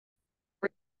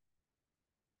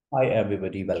Hi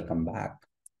everybody, welcome back.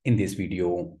 In this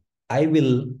video, I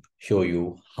will show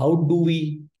you how do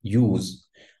we use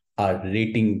a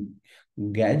rating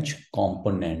gauge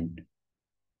component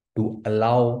to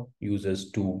allow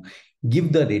users to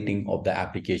give the rating of the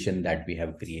application that we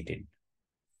have created.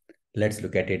 Let's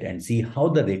look at it and see how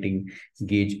the rating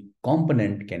gauge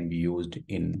component can be used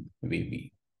in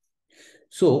VB.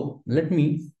 So let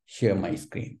me share my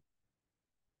screen.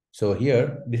 So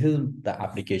here, this is the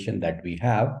application that we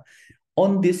have.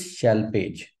 On this shell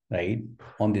page, right?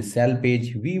 On this shell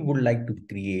page, we would like to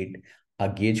create a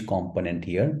gauge component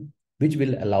here, which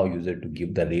will allow user to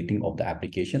give the rating of the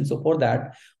application. So for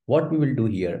that, what we will do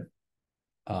here,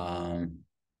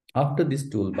 after this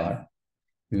toolbar,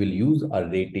 we will use a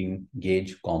rating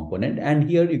gauge component. And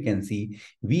here you can see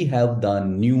we have the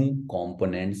new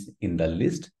components in the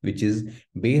list, which is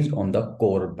based on the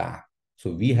core back. So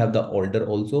we have the older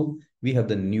also, we have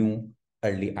the new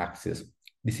early access.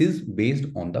 This is based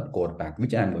on the core pack,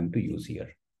 which I am going to use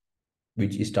here,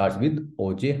 which starts with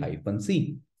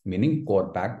OJ-C, meaning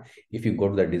core pack. If you go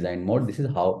to the design mode, this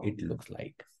is how it looks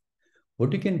like.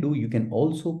 What you can do, you can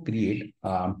also create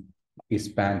a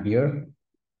span here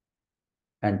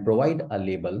and provide a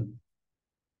label,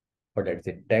 or let's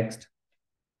say text,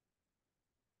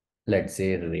 let's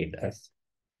say rate us,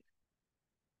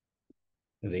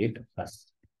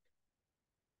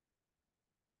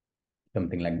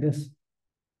 something like this,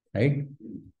 right?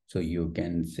 So you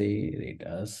can say rate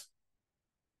us,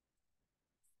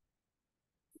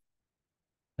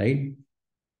 right?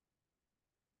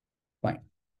 Fine.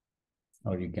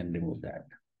 Or you can remove that.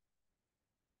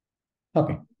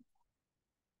 Okay.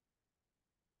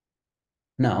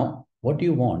 Now, what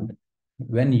you want,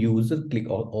 when user click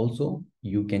also,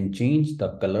 you can change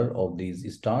the color of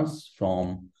these stars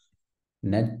from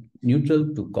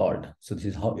neutral to colored. So this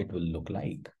is how it will look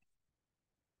like.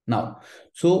 Now,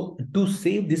 so to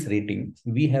save this rating,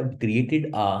 we have created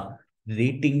a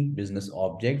rating business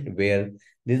object where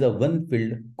there's a one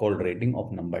field called rating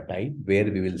of number type, where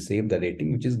we will save the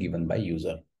rating which is given by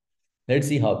user. Let's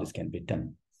see how this can be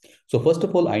done. So first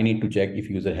of all, I need to check if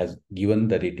user has given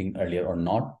the rating earlier or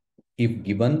not. If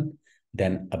given,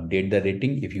 then update the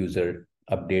rating. If user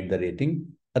update the rating,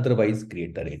 otherwise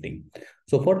create the rating.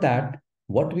 So for that,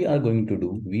 what we are going to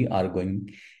do, we are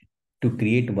going to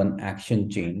create one action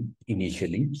chain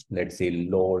initially. Let's say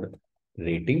load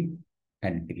rating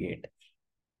and create.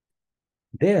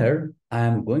 There, I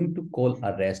am going to call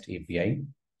a REST API,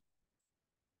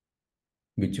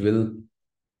 which will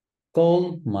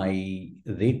call my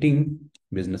rating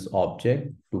business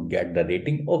object to get the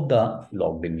rating of the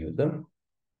logged in user.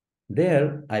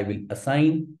 There, I will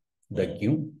assign the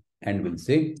queue and will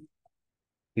say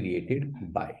created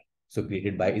by. So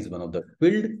created by is one of the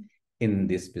field in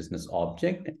this business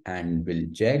object and will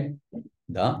check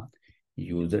the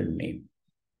username.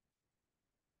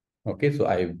 Okay, so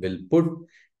I will put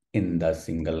in the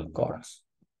single quotes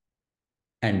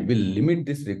and will limit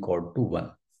this record to 1.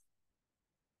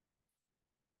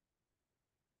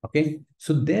 Okay,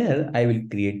 so there I will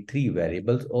create 3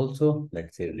 variables also.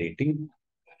 Let's say rating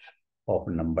of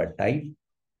number type,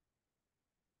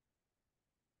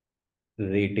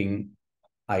 rating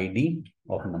ID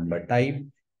of number type,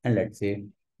 and let's say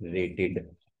rated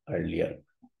earlier.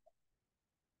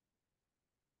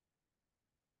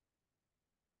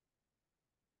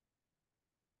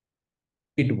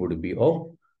 It would be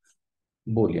of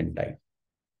Boolean type.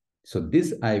 So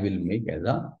this I will make as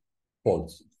a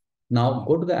false. Now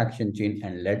go to the action chain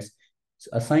and let's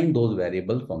assign those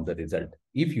variables from the result.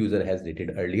 If user has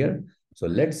rated earlier, so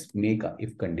let's make a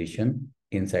if condition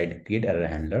inside create error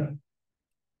handler.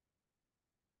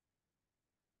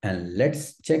 And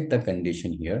let's check the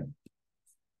condition here.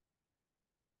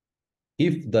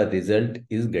 If the result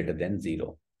is greater than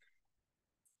 0,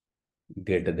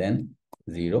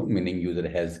 meaning user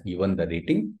has given the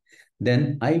rating,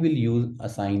 then I will use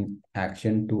assign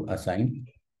action to assign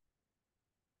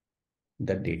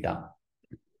the data,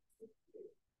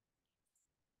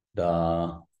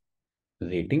 the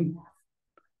rating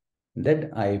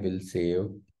that I will save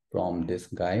from this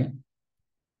guy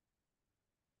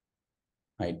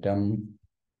item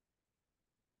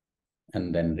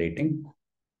and then rating.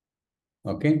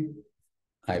 Okay,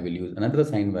 I will use another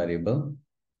assign variable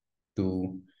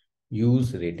to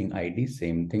use rating ID.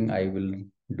 Same thing I will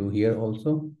do here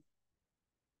also.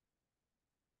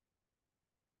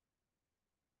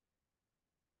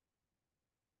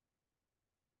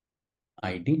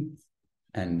 ID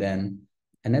and then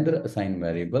another assign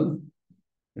variable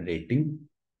rating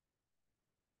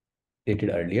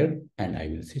rated earlier and I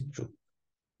will say true.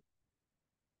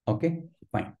 Okay,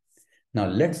 fine. Now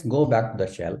let's go back to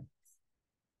the shell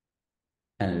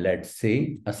And let's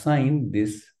say assign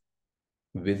this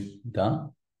with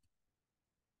the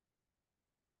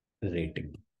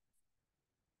rating.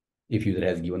 If user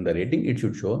has given the rating, it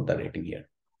should show the rating here.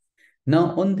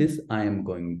 Now on this, I am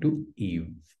going to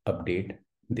update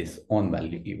this on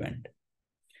value event.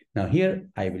 Now here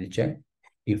I will check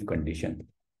if condition.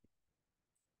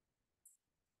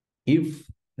 If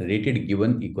rated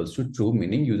given equals to true,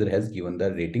 meaning user has given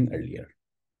the rating earlier,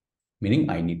 meaning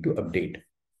I need to update.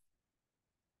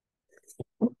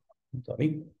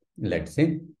 Sorry, let's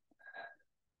say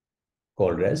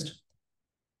call rest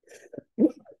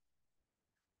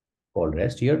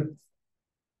here,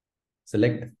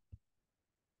 select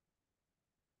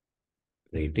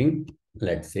rating,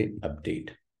 let's say update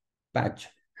patch.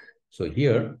 So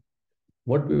here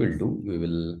what we will do, we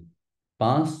will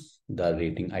pass the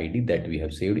rating ID that we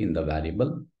have saved in the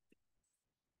variable,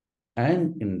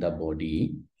 and in the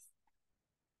body,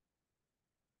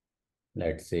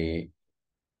 let's say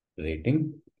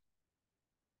rating,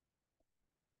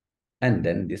 and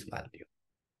then this value.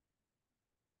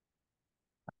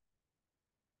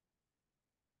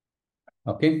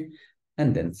 Okay,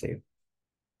 and then save.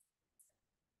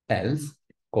 Else,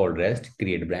 call rest,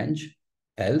 create branch.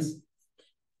 Else,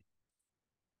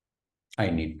 I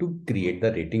need to create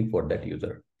the rating for that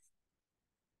user.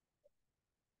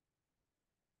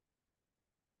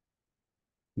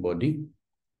 Body,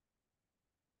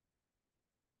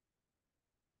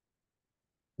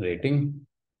 rating,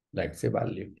 let's say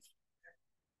value.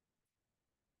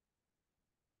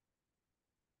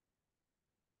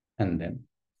 And then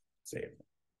save.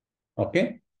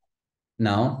 Okay.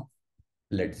 Now,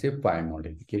 let's say file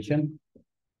notification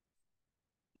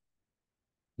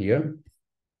here.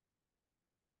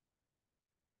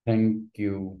 Thank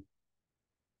you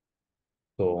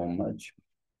so much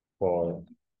for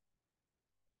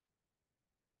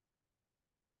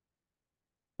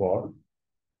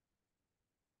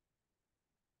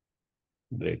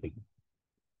rating.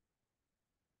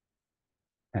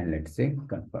 And let's say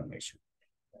confirmation.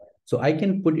 So I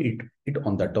can put it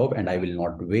on the top, and I will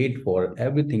not wait for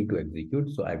everything to execute.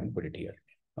 So I will put it here.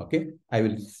 Okay. I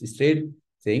will straight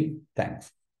saying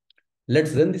thanks.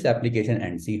 Let's run this application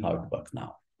and see how it works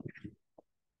now.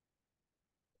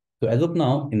 So as of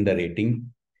now, in the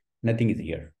rating, nothing is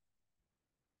here.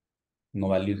 No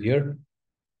values here.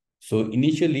 So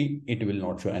initially, it will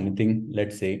not show anything.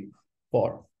 Let's say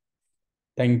for.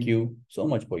 Thank you so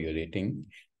much for your rating.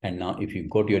 And now if you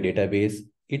go to your database,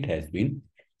 it has been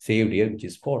saved here, which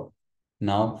is 4.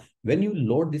 Now, when you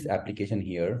load this application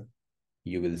here,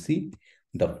 you will see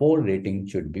the 4 rating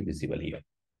should be visible here.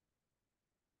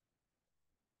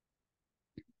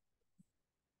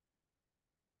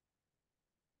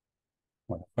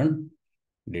 What happened?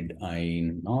 Did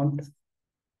I not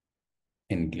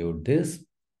include this?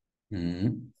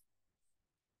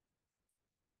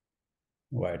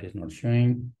 Why it is not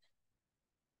showing?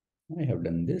 I have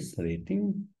done this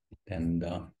rating. Then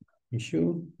the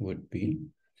issue would be,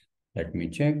 let me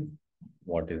check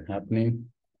what is happening.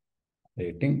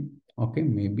 Rating. Okay,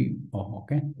 maybe. Oh,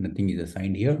 okay. Nothing is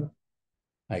assigned here.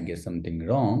 I guess something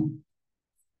wrong.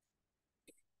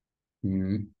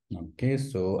 Okay,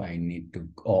 so I need to.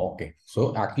 Oh, okay.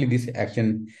 So actually, this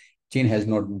action chain has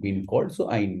not been called. So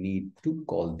I need to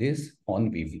call this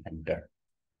on VB enter.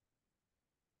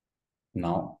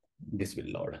 Now this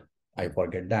will load. I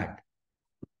forget that.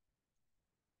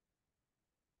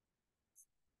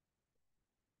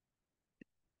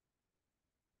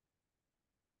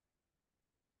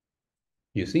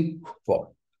 You see,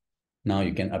 4. Now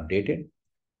you can update it.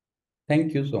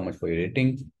 Thank you so much for your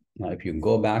rating. Now, if you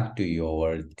go back to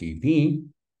your TV,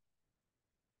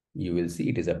 you will see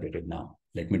it is updated now.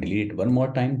 Let me delete it one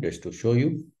more time just to show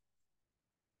you.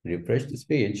 Refresh this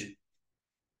page.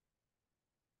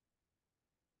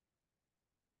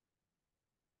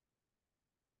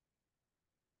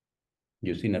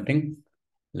 You see nothing.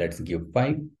 Let's give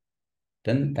 5.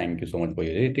 Then thank you so much for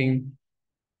your rating.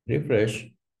 Refresh.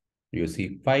 You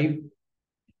see 5.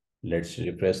 Let's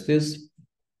refresh this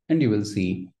and you will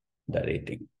see the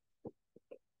rating.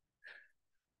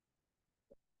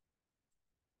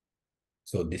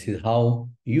 So this is how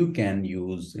you can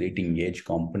use rating gauge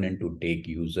component to take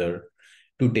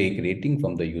rating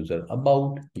from the user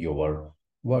about your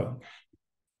work.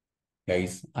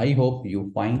 Guys, I hope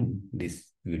you find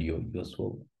this video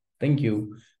useful. Thank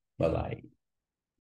you. Bye-bye.